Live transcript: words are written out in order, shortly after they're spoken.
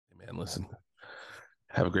Listen,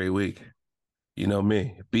 have a great week. You know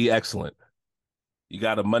me. Be excellent. You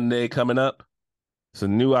got a Monday coming up. It's a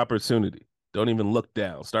new opportunity. Don't even look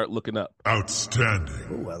down. Start looking up.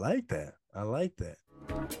 Outstanding. Oh, I like that. I like that.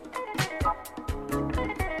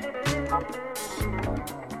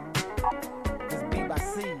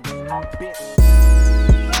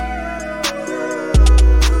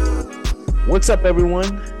 What's up,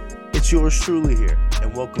 everyone? It's yours truly here,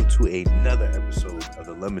 and welcome to another episode of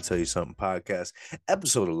the Let Me Tell You Something podcast,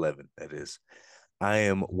 episode 11, that is. I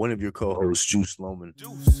am one of your co-hosts, Juice Loman.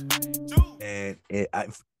 And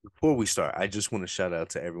before we start, I just want to shout out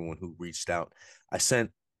to everyone who reached out. I sent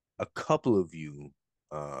a couple of you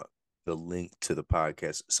the link to the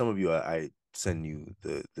podcast. Some of you, I send you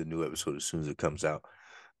the new episode as soon as it comes out.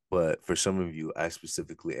 But for some of you, I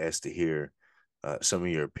specifically asked to hear some of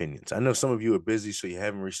your opinions. I know some of you are busy, so you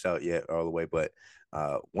haven't reached out yet all the way, but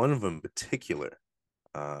one of them in particular,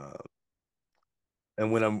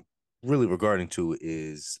 and what I'm really regarding to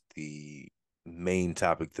is the main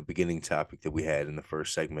topic, the beginning topic that we had in the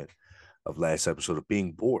first segment of last episode of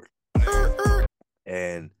being bored.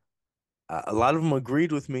 And a lot of them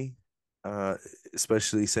agreed with me,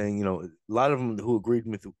 especially saying, a lot of them who agreed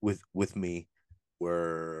with me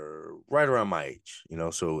were right around my age,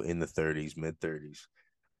 so in the 30s, mid 30s,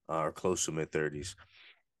 or close to mid 30s.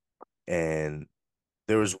 And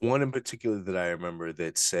there was one in particular that I remember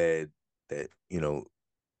that said that, the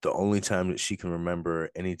only time that she can remember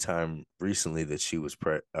any time recently that she was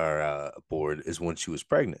bored is when she was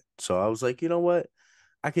pregnant. So I was like, you know what?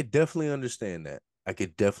 I could definitely understand that.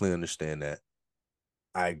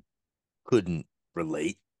 I couldn't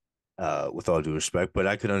relate, with all due respect, but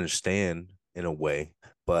I could understand in a way.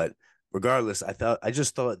 But regardless, I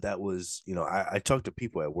just thought that was, I talked to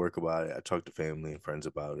people at work about it. I talked to family and friends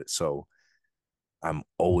about it. So I'm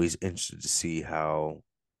always interested to see how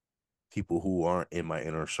people who aren't in my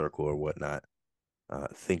inner circle or whatnot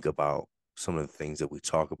think about some of the things that we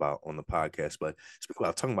talk about on the podcast. But speaking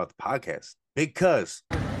about talking about the podcast, Big Cuz.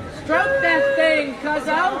 Stroke that thing,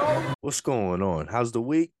 cuzzo. What's going on? How's the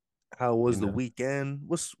week? How was the weekend?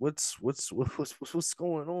 What's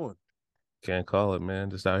going on? Can't call it, man.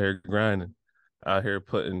 Just out here grinding, out here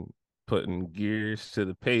putting gears to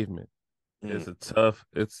the pavement. It's tough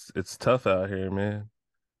out here, man.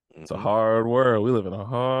 It's a hard world. We live in a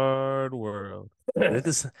hard world. But at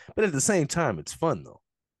the same time, it's fun though,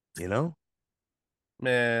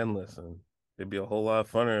 Man, listen, it'd be a whole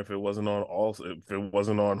lot funner if it wasn't on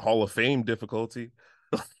Hall of Fame difficulty.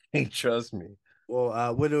 Trust me.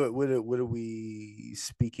 Well, what are we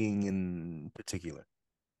speaking in particular?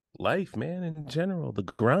 Life, man, in general, the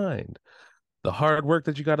grind, the hard work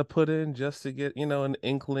that you got to put in just to get, an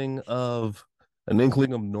inkling of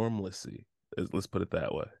normalcy. Let's put it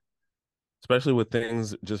that way. Especially with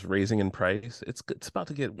things just raising in price, it's about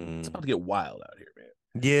to get wild out here, man.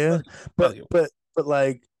 Yeah, but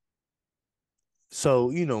like, so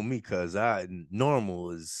me, cause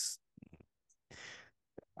normal is,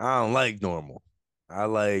 I don't like normal. I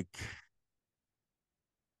like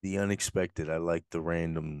the unexpected. I like the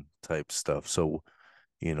random type stuff. So,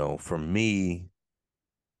 for me,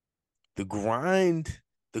 the grind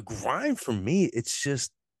for me,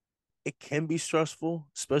 it can be stressful,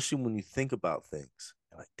 especially when you think about things.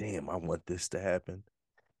 Like, damn, I want this to happen.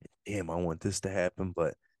 Damn, I want this to happen.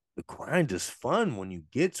 But the grind is fun when you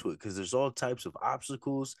get to it because there's all types of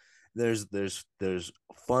obstacles. There's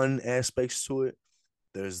fun aspects to it.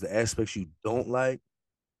 There's the aspects you don't like.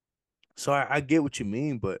 So I get what you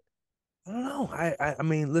mean, but I don't know. I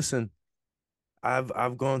mean, listen,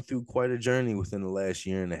 I've gone through quite a journey within the last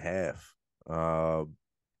year and a half.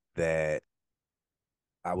 That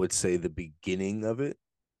I would say the beginning of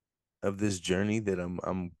this journey that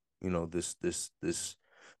I'm this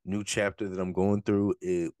new chapter that I'm going through,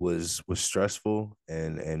 it was stressful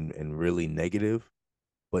and really negative,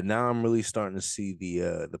 but now I'm really starting to see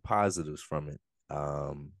the positives from it.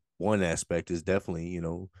 One aspect is definitely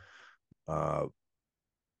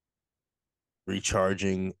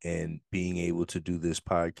recharging and being able to do this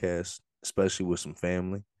podcast, especially with some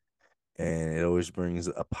family, and it always brings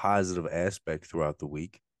a positive aspect throughout the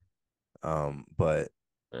week. But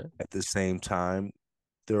at the same time,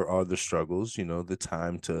 there are the struggles,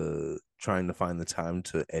 trying to find the time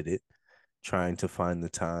to edit, trying to find the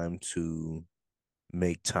time to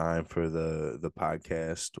make time for the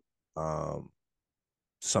podcast.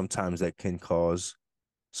 Sometimes that can cause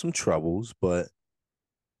some troubles, but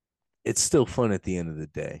it's still fun at the end of the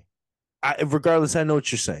day. Regardless, I know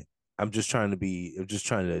what you're saying. I'm just trying to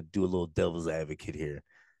do a little devil's advocate here.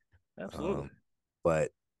 Absolutely.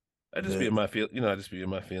 But I just be in my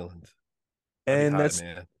feelings. And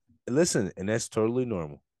man. listen, and that's totally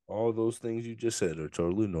normal. All those things you just said are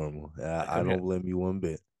totally normal. I I come don't here. blame you one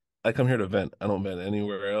bit. I come here to vent. I don't vent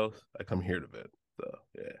anywhere else. I come here to vent. So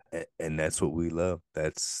yeah. And that's what we love.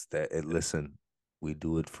 That's that. And listen, we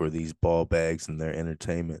do it for these ball bags and their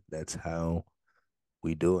entertainment. That's how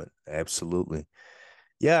we do it. Absolutely.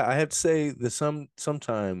 Yeah, I have to say that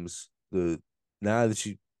sometimes the now that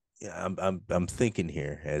you, yeah, I'm thinking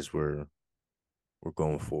here as we're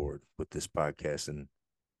going forward with this podcast, and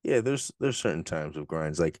yeah, there's certain times of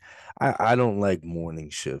grinds. Like I don't like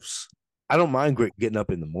morning shifts. I don't mind getting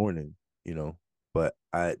up in the morning, you know, but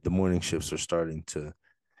I the morning shifts are starting to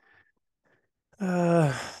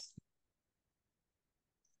uh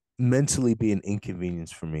mentally be an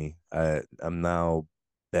inconvenience for me. I'm now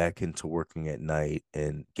back into working at night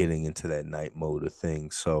and getting into that night mode of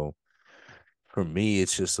things. So for me,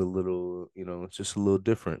 it's just a little, it's just a little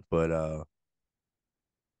different. But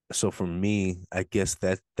so for me, I guess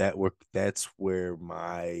that's where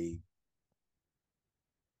my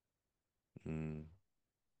mm,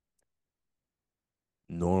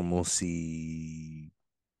 normalcy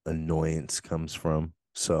annoyance comes from.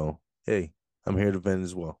 So hey, I'm here to vent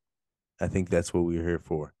as well. I think that's what we're here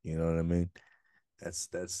for. You know what I mean? That's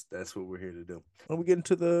what we're here to do. Well, we get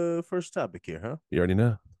into the first topic here, huh? You already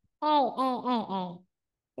know. Hey.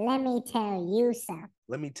 Let me tell you something.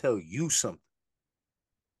 Let me tell you something.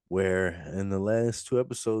 Where in the last two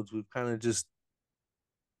episodes we've kind of just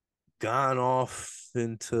gone off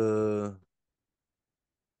into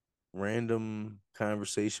random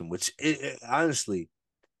conversation, which it honestly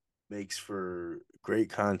makes for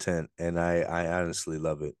great content, and I honestly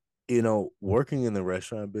love it. Working in the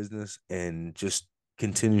restaurant business and just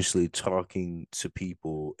continuously talking to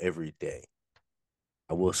people every day.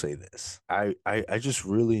 I will say this. I just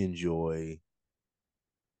really enjoy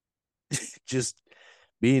just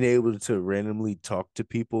being able to randomly talk to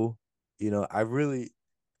people. I really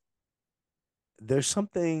there's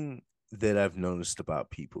something that I've noticed about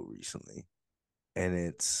people recently,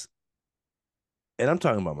 and I'm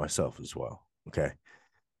talking about myself as well. Okay.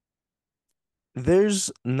 There's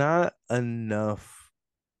not enough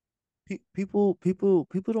people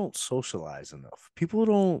don't socialize enough. People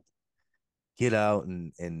don't get out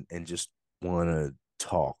and just want to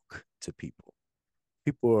talk to people.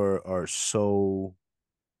 People are so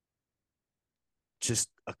just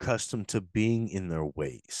accustomed to being in their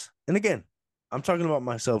ways. And again, I'm talking about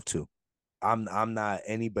myself too. I'm not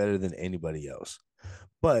any better than anybody else.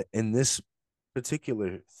 But in this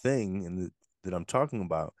particular thing that I'm talking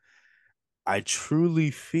about, I truly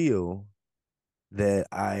feel that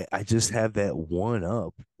I just have that one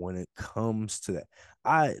up when it comes to that.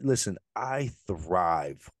 I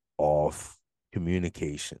thrive off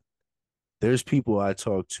communication. There's people I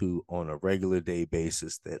talk to on a regular day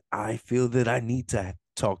basis that I feel that I need to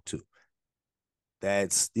talk to.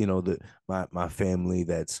 That's my family,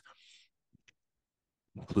 that's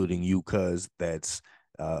including you, cuz that's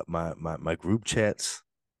my group chats.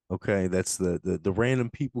 Okay, that's the random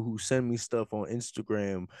people who send me stuff on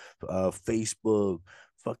Instagram, Facebook,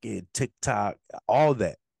 fucking TikTok, all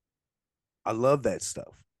that. I love that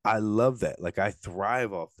stuff. I love that. Like I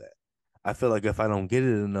thrive off that. I feel like if I don't get it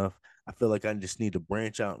enough, I feel like I just need to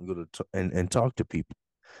branch out and go and talk to people.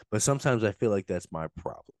 But sometimes I feel like that's my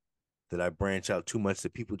problem, that I branch out too much,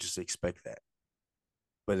 that people just expect that.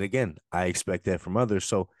 But again, I expect that from others.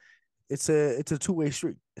 So it's a two-way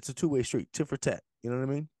street. It's a two-way street, tit for tat. You know what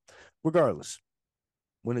I mean? Regardless,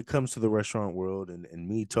 when it comes to the restaurant world and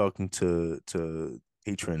me talking to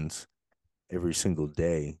patrons every single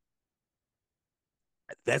day,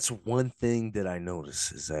 that's one thing that I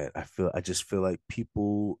notice is that I just feel like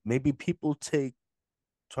people take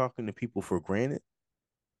talking to people for granted.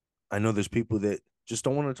 I know there's people that just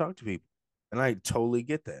don't want to talk to people, and I totally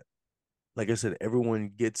get that. Like I said,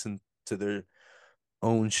 everyone gets into their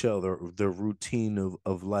own shell, their routine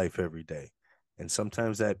of life every day. And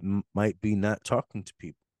sometimes that might be not talking to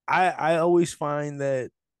people. I always find that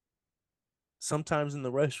sometimes in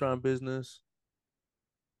the restaurant business,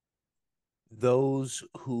 those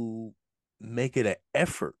who make it an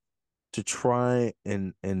effort to try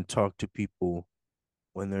and talk to people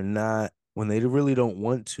when they really don't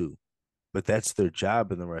want to, but that's their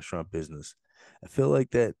job in the restaurant business. I feel like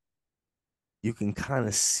that you can kind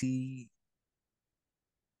of see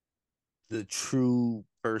the true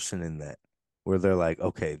person in that, where they're like,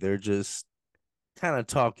 okay, they're just kind of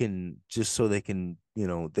talking just so they can,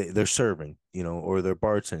 they're serving, or they're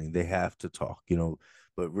bartending. They have to talk,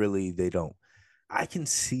 but really they don't. I can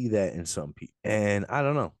see that in some people. And I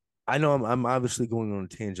don't know. I know I'm obviously going on a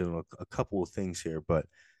tangent on a couple of things here, but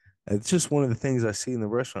it's just one of the things I see in the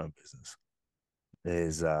restaurant business.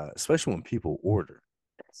 is especially when people order.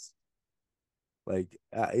 Like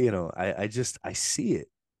I see it.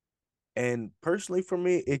 And personally for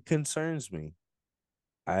me, it concerns me.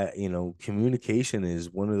 Communication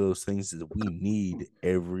is one of those things that we need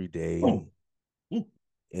every day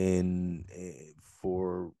in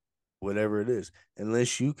for whatever it is.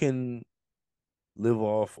 Unless you can live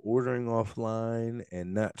off ordering offline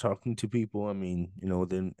and not talking to people, I mean,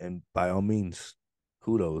 then and by all means,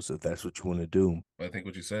 kudos if that's what you want to do. I think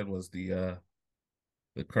what you said was the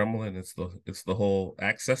Kremlin. It's the whole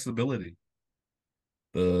accessibility,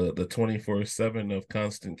 the 24/7 of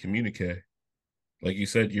constant communique. Like you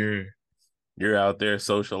said, you're out there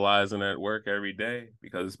socializing at work every day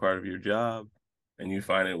because it's part of your job, and you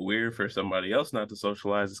find it weird for somebody else not to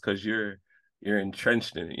socialize. It's because you're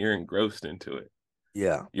entrenched in it, you're engrossed into it.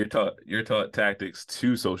 Yeah. You're taught tactics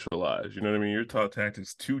to socialize. You know what I mean? You're taught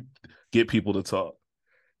tactics to get people to talk.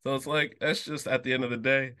 So it's like that's just at the end of the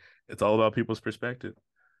day, it's all about people's perspective.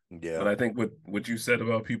 Yeah. But I think what you said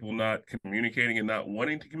about people not communicating and not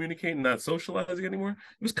wanting to communicate and not socializing anymore,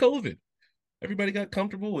 it was COVID. Everybody got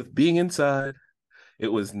comfortable with being inside. It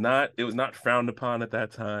was not frowned upon at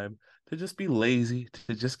that time to just be lazy,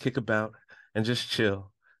 to just kick about and just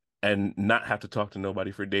chill and not have to talk to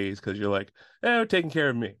nobody for days because you're like, they're taking care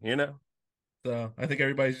of me, you know? So I think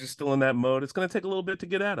everybody's just still in that mode. It's gonna take a little bit to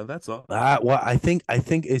get out of, that's all. Well, I think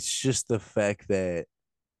it's just the fact that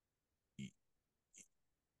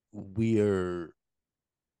we are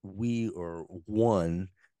we or one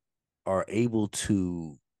are able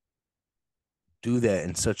to do that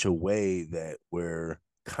in such a way that we're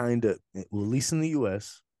kind of, well, at least in the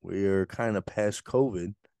US, we're kind of past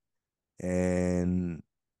COVID, and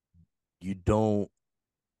you don't,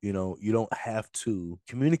 you don't have to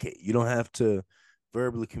communicate. You don't have to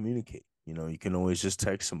verbally communicate. You can always just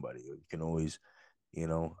text somebody, or you can always,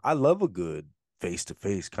 I love a good face to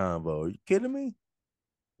face convo. Are you kidding me?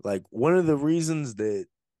 Like, one of the reasons that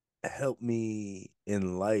helped me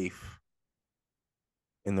in life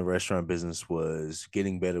in the restaurant business was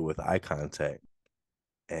getting better with eye contact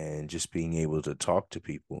and just being able to talk to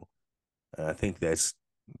people. And I think that's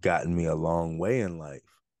gotten me a long way in life,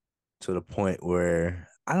 to the point where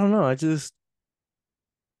I don't know. I don't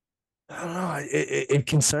know. It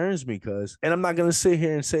concerns me, and I'm not gonna sit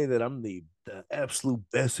here and say that I'm the absolute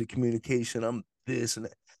best at communication. I'm this and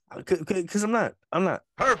that, because I'm not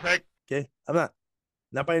perfect. Okay, I'm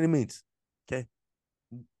not by any means. Okay,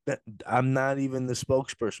 I'm not even the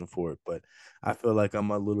spokesperson for it, but I feel like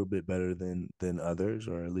I'm a little bit better than others,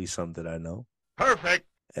 or at least some that I know. Perfect.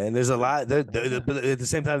 And there's a lot but at the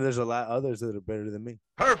same time, there's a lot of others that are better than me.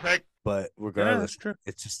 Perfect. But Yeah, that's regardless, true.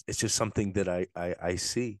 it's just something that I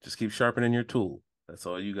see. Just keep sharpening your tool. That's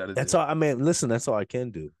all you gotta That's do. all. I mean, listen, that's all I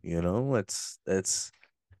can do. Keep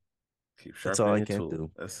That's all sharpening I your can tool.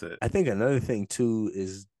 do. That's it. I think another thing too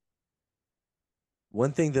is,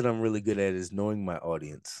 one thing that I'm really good at is knowing my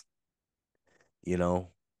audience. You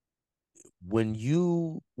know, when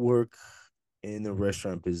you work in the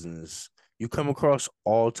restaurant business, you come across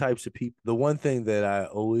all types of people. The one thing that I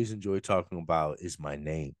always enjoy talking about is my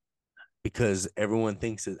name, because everyone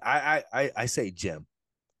thinks that I say Jim,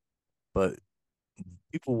 but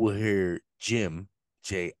people will hear Jim,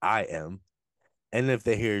 Jim, and if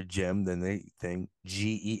they hear Jim, then they think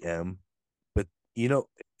Gem. But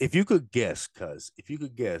if you could guess,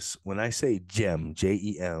 when I say Gem,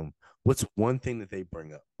 what's one thing that they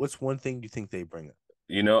bring up? What's one thing you think they bring up?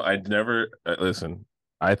 I'd never listen.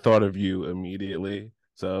 I thought of you immediately.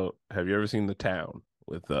 So, have you ever seen The Town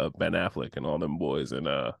with Ben Affleck and all them boys and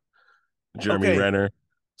Jeremy Okay, Renner? I'm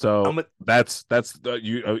So a that's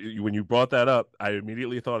when you brought that up, I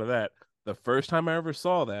immediately thought of that. The first time I ever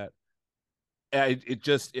saw that,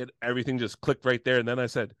 it everything just clicked right there, and then I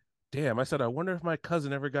said, "Damn!" I said, "I wonder if my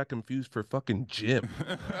cousin ever got confused for fucking Jim."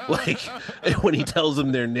 Like when he tells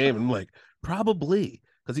him their name, I'm like, probably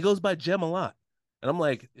because he goes by Jim a lot, and I'm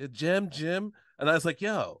like, Jim," and I was like,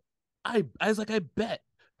 "Yo," I was like, I bet,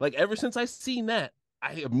 like ever since I seen that,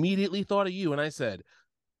 I immediately thought of you, and I said,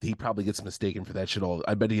 he probably gets mistaken for that shit all.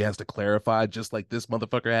 I bet he has to clarify just like this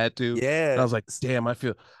motherfucker had to. And I yeah. was like, damn, I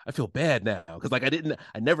feel bad now because like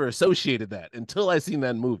I never associated that until I seen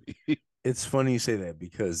that movie. It's funny you say that,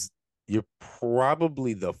 because you're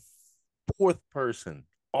probably the fourth person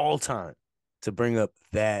all time to bring up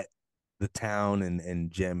the town and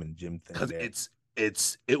Jim thing Because there.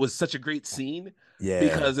 it was such a great scene Yeah,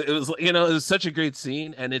 because it was such a great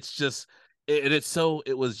scene and it's just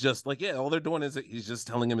it was just like all they're doing is he's just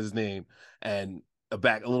telling him his name and a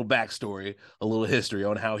little backstory, a little history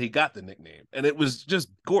on how he got the nickname, and it was just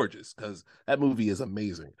gorgeous because that movie is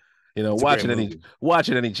amazing. it's a Watch great it movie. watch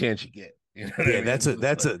it any chance you get. You know what I Yeah, mean? that's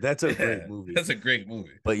a great movie. That's a great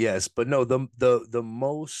movie. But yes, but no, the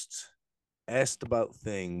most asked about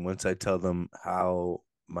thing once I tell them how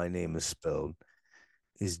my name is spelled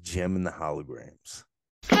is Gem and the Holograms.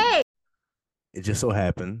 It just so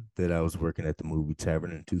happened that I was working at the movie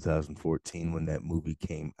tavern in 2014 when that movie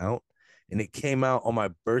came out. And it came out on my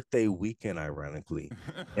birthday weekend, ironically.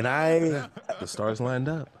 And The stars lined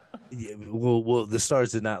up. yeah, well, the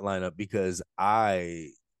stars did not line up because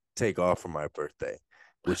I take off for my birthday,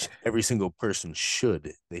 which every single person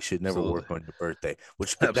should. They should never Absolutely. work on your birthday,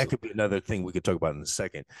 that could Absolutely. be another thing we could talk about in a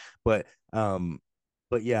second. But um,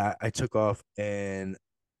 but yeah, I took off and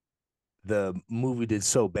the movie did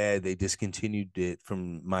so bad they discontinued it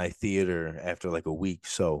from my theater after like a week.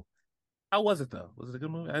 So How was it though? Was it a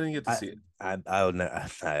good movie? I didn't get to I see it. I'll not,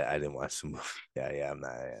 I didn't watch the movie. Yeah, I'm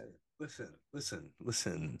not.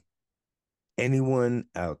 Listen. Anyone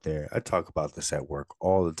out there, I talk about this at work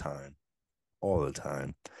all the time, all the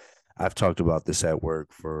time. I've talked about this at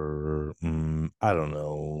work for I don't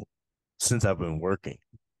know, since I've been working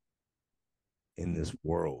in this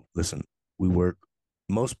world. Listen, we work.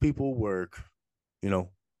 Most people work, you know,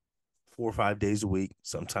 4 or 5 days a week,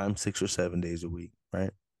 sometimes 6 or 7 days a week,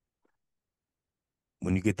 right?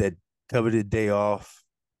 When you get that coveted day off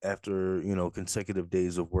after, consecutive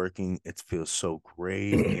days of working, it feels so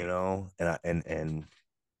great, and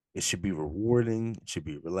it should be rewarding, it should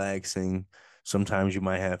be relaxing. Sometimes you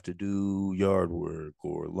might have to do yard work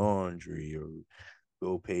or laundry or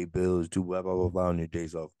go pay bills, do blah blah blah blah on your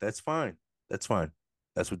days off. That's fine. That's fine.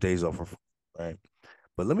 That's what days off are for, right?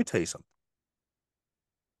 But let me tell you something.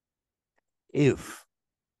 If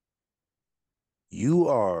you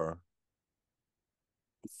are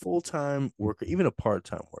a full-time worker, even a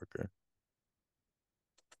part-time worker,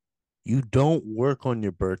 you don't work on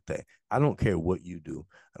your birthday. I don't care what you do.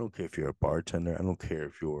 I don't care if you're a bartender. I don't care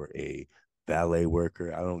if you're a valet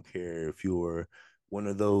worker. I don't care if you're one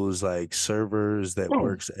of those like servers that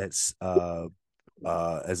works at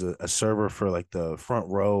as a server for like the front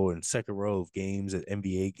row and second row of games at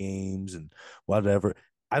NBA games and whatever.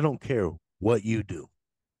 I don't care what you do.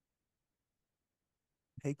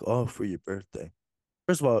 Take off for your birthday.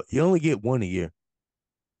 First of all, you only get one a year.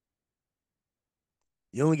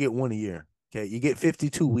 You only get one a year. Okay. You get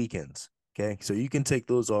 52 weekends. Okay. So you can take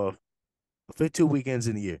those off 52 weekends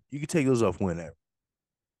in a year. You can take those off whenever.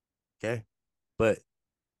 Okay. But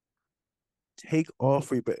take off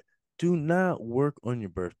for your birthday. Do not work on your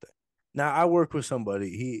birthday. Now I work with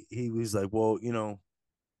somebody. He was like, well,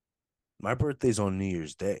 my birthday's on New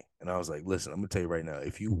Year's Day. And I was like, listen, I'm gonna tell you right now,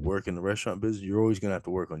 if you work in the restaurant business, you're always gonna have to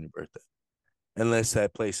work on your birthday. Unless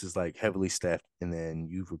that place is like heavily staffed and then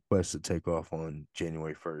you've requested to take off on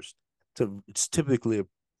January 1st. So it's typically a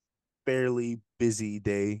fairly busy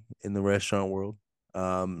day in the restaurant world.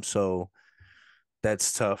 So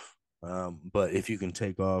that's tough. But if you can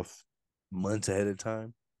take off months ahead of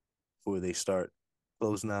time before they start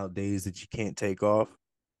closing out days that you can't take off,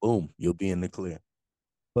 boom, you'll be in the clear.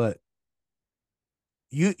 But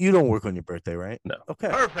you don't work on your birthday, right? No. Okay.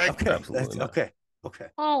 Perfect. Okay. Absolutely not. Okay. Okay.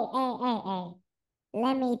 Hey.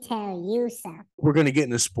 Let me tell you something. We're gonna get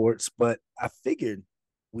into sports, but I figured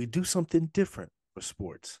we do something different for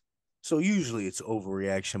sports. So usually it's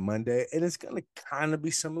Overreaction Monday, and it's gonna kind of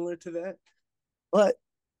be similar to that. But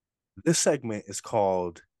this segment is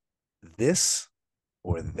called This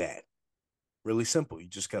or That. Really simple. You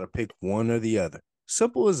just gotta pick one or the other.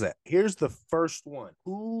 Simple as that. Here's the first one.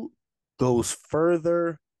 Who goes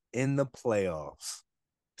further in the playoffs?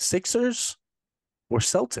 Sixers or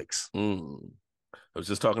Celtics? I was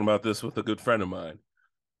just talking about this with a good friend of mine.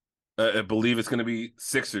 I believe it's going to be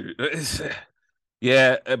Sixers.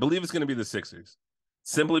 Yeah, I believe it's going to be the Sixers.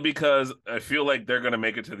 Simply because I feel like they're going to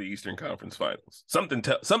make it to the Eastern Conference Finals. Something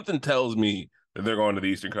tells me that they're going to the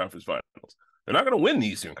Eastern Conference Finals. They're not going to win the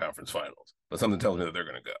Eastern Conference Finals, but something tells me that they're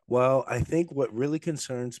going to go. Well, I think what really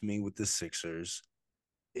concerns me with the Sixers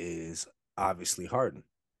is obviously Harden.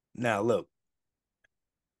 Now, look,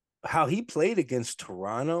 how he played against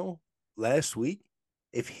Toronto last week,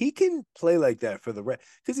 if he can play like that for the rest,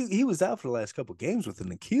 because he was out for the last couple of games with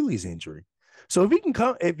an Achilles injury. So if he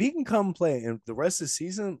can come play in the rest of the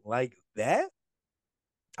season like that,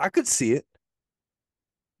 I could see it.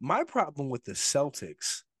 My problem with the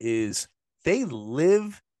Celtics is they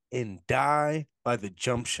live and die by the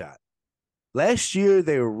jump shot. Last year,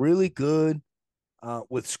 they were really good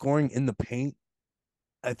with scoring in the paint.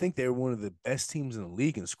 I think they were one of the best teams in the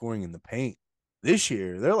league in scoring in the paint. This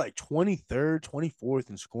year, they're like 23rd, 24th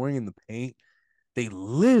in scoring in the paint. They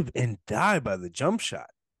live and die by the jump shot.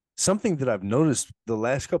 Something that I've noticed the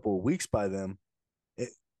last couple of weeks by them.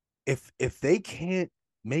 If they can't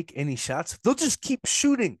make any shots, they'll just keep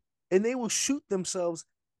shooting, and they will shoot themselves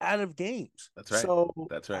out of games. That's right. So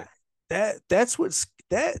That's right. that's what's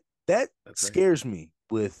that That's right. scares me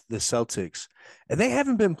with the Celtics, and they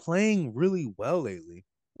haven't been playing really well lately.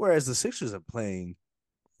 Whereas the Sixers are playing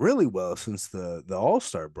really well since the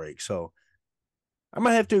All-Star break. So I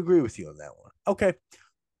might have to agree with you on that one. Okay.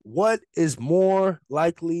 What is more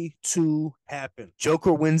likely to happen?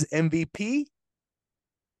 Joker wins MVP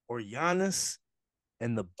or Giannis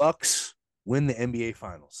and the Bucks win the NBA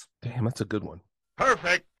Finals? Damn, that's a good one.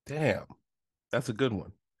 Perfect. Damn, that's a good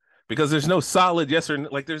one. Because there's no solid yes or no,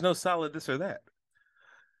 like there's no solid this or that.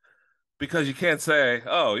 Because you can't say,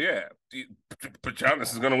 oh yeah, but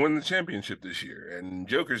Giannis is going to win the championship this year, and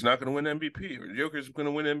Joker's not going to win MVP, or Joker's going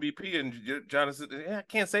to win MVP, and Giannis. Yeah, I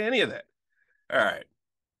can't say any of that. All right,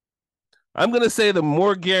 I'm going to say the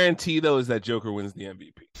more guarantee though is that Joker wins the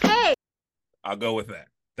MVP. Hey, I'll go with that.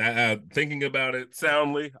 Thinking about it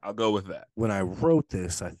soundly, I'll go with that. When I wrote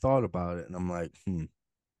this, I thought about it, and I'm like,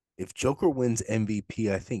 if Joker wins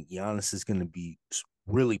MVP, I think Giannis is going to be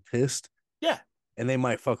really pissed. Yeah. And they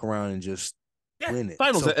might fuck around and just win it.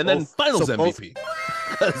 Finals, so and both, then finals so MVP.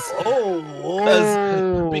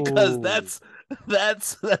 Because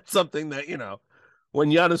that's something that, you know,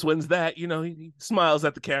 when Giannis wins that, you know, he smiles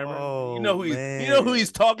at the camera. Oh, you know who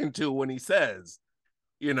he's talking to when he says,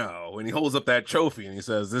 you know, when he holds up that trophy and he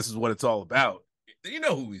says, "This is what it's all about." You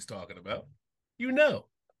know who he's talking about. You know.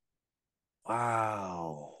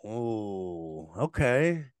 Wow. Oh,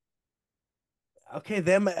 okay. Okay,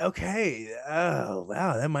 okay. Oh,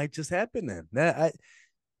 wow, that might just happen then.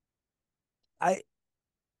 I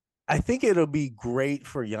I think it'll be great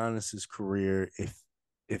for Giannis's career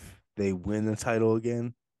if they win the title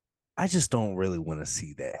again. I just don't really want to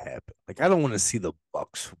see that happen. Like, I don't want to see the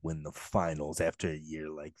Bucks win the finals after a year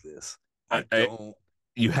like this. I don't.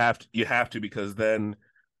 You have to because then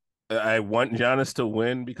I want Giannis to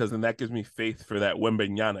win because then that gives me faith for that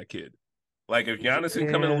Wembanyama kid. Like if Giannis can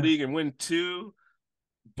come in the league and win two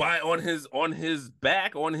on his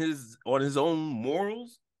back on his own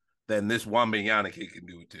morals, then this Wembanyama kid can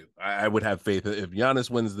do it too. I would have faith if Giannis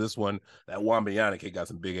wins this one, that Wembanyama kid got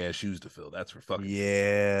some big ass shoes to fill. That's for fucking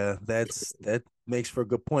yeah. That makes for a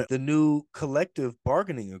good point. The new collective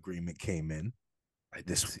bargaining agreement came in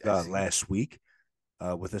last week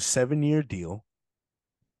with a 7-year deal.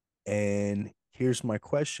 And here's my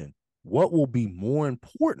question: what will be more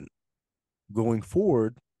important going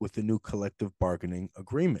forward with the new collective bargaining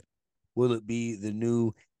agreement? Will it be the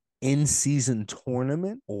new in-season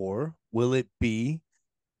tournament, or will it be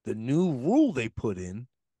the new rule they put in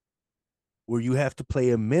where you have to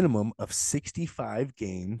play a minimum of 65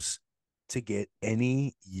 games to get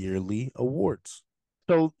any yearly awards?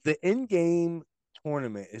 So the in-game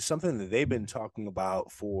tournament is something that they've been talking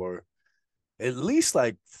about for at least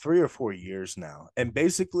like 3 or 4 years now. And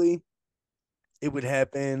basically it would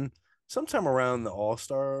happen sometime around the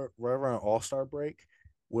All-Star, right around All-Star break,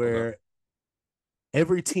 where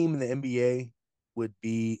every team in the NBA would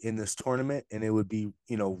be in this tournament, and it would be,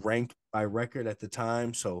 you know, ranked by record at the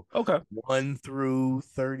time. So 1 through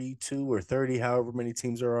 32 or 30, however many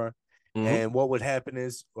teams there are. Mm-hmm. And what would happen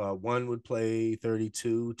is 1 would play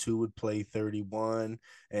 32, 2 would play 31,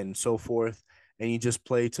 and so forth. And you just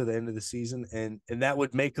play to the end of the season. And that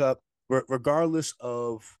would make up, regardless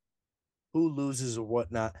of who loses or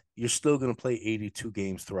whatnot, you're still going to play 82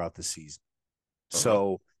 games throughout the season.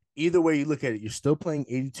 So either way you look at it, you're still playing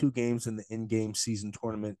 82 games in the in-game season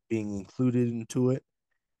tournament being included into it.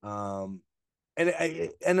 And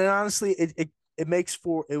then honestly, it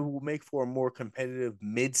will make for a more competitive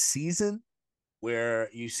mid-season where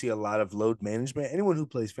you see a lot of load management. Anyone who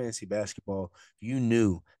plays fantasy basketball, you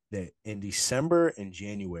knew that in December and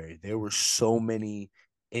January, there were so many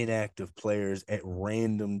inactive players at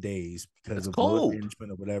random days because of load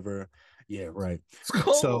management or whatever. Yeah, right. It's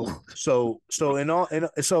cold. So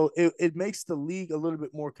it makes the league a little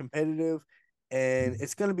bit more competitive, and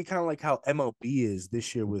it's going to be kind of like how MLB is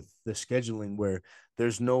this year with the scheduling, where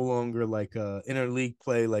there's no longer like interleague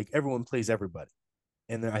play, like everyone plays everybody,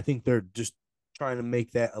 and I think they're just trying to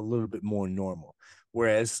make that a little bit more normal.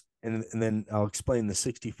 Whereas, and then I'll explain the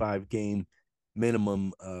 65 game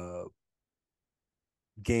minimum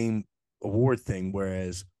game award thing,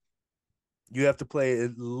 whereas you have to play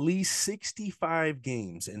at least 65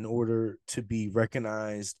 games in order to be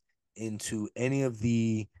recognized into any of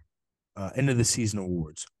the end of the season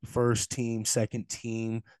awards. First team, second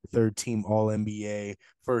team, third team All NBA,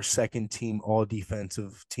 first, second team All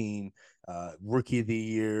Defensive Team, Rookie of the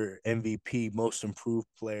Year, MVP, Most Improved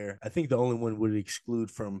Player. I think the only one would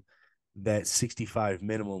exclude from that 65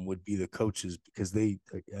 minimum would be the coaches because they're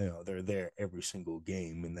there every single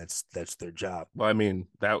game and that's their job. Well, I mean,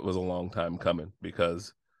 that was a long time coming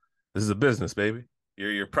because this is a business, baby.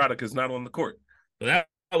 Your product is not on the court. But that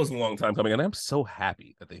was a long time coming, and I'm so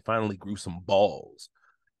happy that they finally grew some balls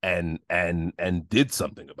and did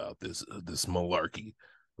something about this malarkey.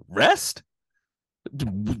 Rest,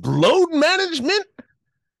 load management,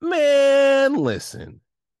 man. Listen,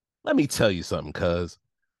 let me tell you something, cuz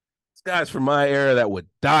guys from my era that would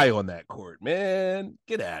die on that court, man.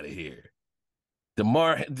 Get out of here.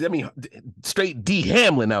 Straight D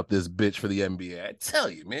Hamlin out this bitch for the NBA. I tell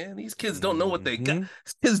you, man, these kids don't know what they got.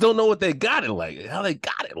 Kids don't know what they got it like. How they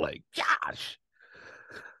got it like. Gosh.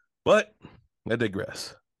 But I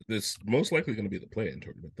digress. It's most likely going to be the play-in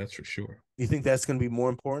tournament. That's for sure. You think that's going to be more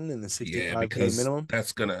important than the 65K minimum?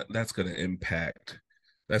 That's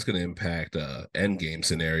gonna impact end game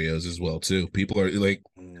scenarios as well too. People are like,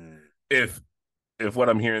 if what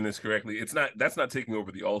I'm hearing this correctly, that's not taking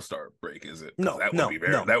over the All-Star break, is it? That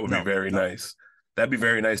would be very nice. That'd be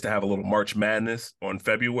very nice to have a little March Madness on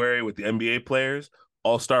February with the NBA players,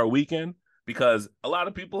 All-Star weekend, because a lot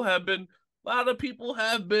of people have been,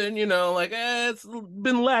 you know, like, it's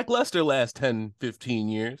been lackluster last 10, 15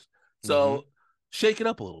 years. So shake it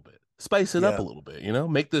up a little bit. Spice it up a little bit, you know,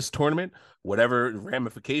 make this tournament, whatever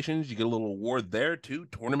ramifications, you get a little award there too.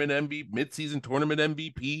 Tournament MVP, mid-season tournament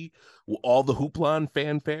MVP, all the hoopla and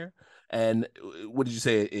fanfare. And what did you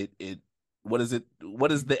say? What is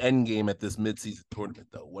the end game at this mid-season tournament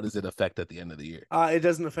though? What does it affect at the end of the year? It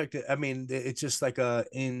doesn't affect it. I mean, it's just like a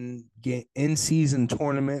in-season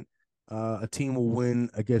tournament. A team will win,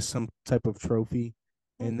 I guess, some type of trophy.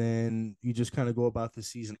 And then you just kind of go about the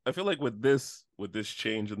season. I feel like with this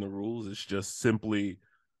change in the rules, it's just simply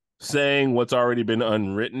saying what's already been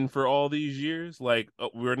unwritten for all these years. Like,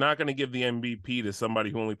 we're not going to give the MVP to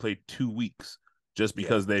somebody who only played 2 weeks just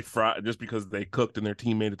because they cooked and their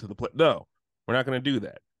team made it to the play. No, we're not going to do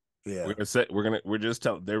that. Yeah,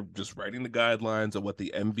 they're just writing the guidelines of what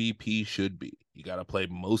the MVP should be. You got to play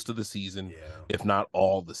most of the season, if not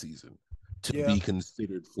all the season, to be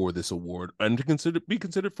considered for this award and to be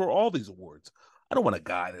considered for all these awards. I don't want a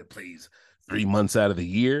guy that plays 3 months out of the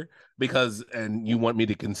year and you want me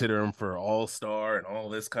to consider him for All-Star and all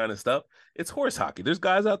this kind of stuff. It's horse hockey. There's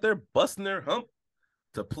guys out there busting their hump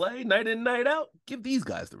to play night in, night out. Give these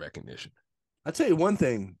guys the recognition. I'll tell you one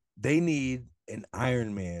thing. They need an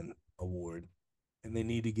Iron Man award. And they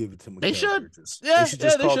need to give it to Mikal Bridges. Yeah, they should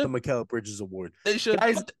just call it the Mikal Bridges Award. They should.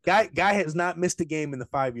 Guy has not missed a game in the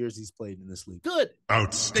 5 years he's played in this league. Good.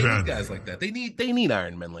 Outstanding. They need guys like that. They need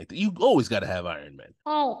Iron Men like that. You always got to have Iron Men.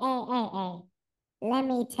 Hey. Let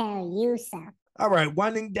me tell you something. All right,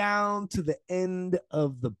 winding down to the end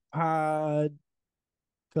of the pod.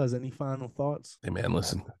 Cuz, any final thoughts? Hey, man,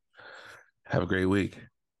 listen. Have a great week.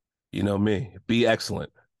 You know me. Be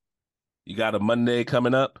excellent. You got a Monday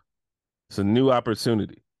coming up. It's a new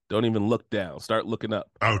opportunity. Don't even look down. Start looking up.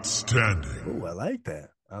 Outstanding. Oh, I like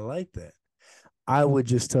that. I would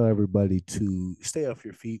just tell everybody to stay off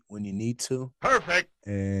your feet when you need to. Perfect.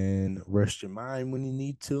 And rest your mind when you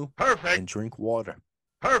need to. Perfect. And drink water.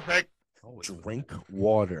 Perfect. Drink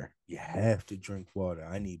water. You have to drink water.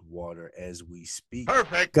 I need water as we speak.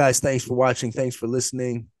 Perfect. Guys, thanks for watching. Thanks for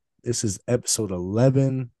listening. This is episode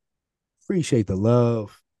 11. Appreciate the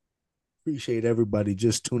love. Appreciate everybody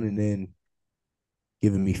just tuning in,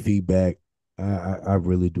 giving me feedback. I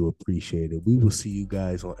really do appreciate it. We will see you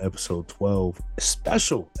guys on episode 12,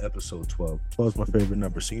 special episode 12. 12 is my favorite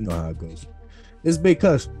number, so you know how it goes. It's Big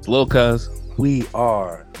Cuz. It's Lil Cuz. We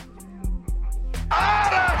are...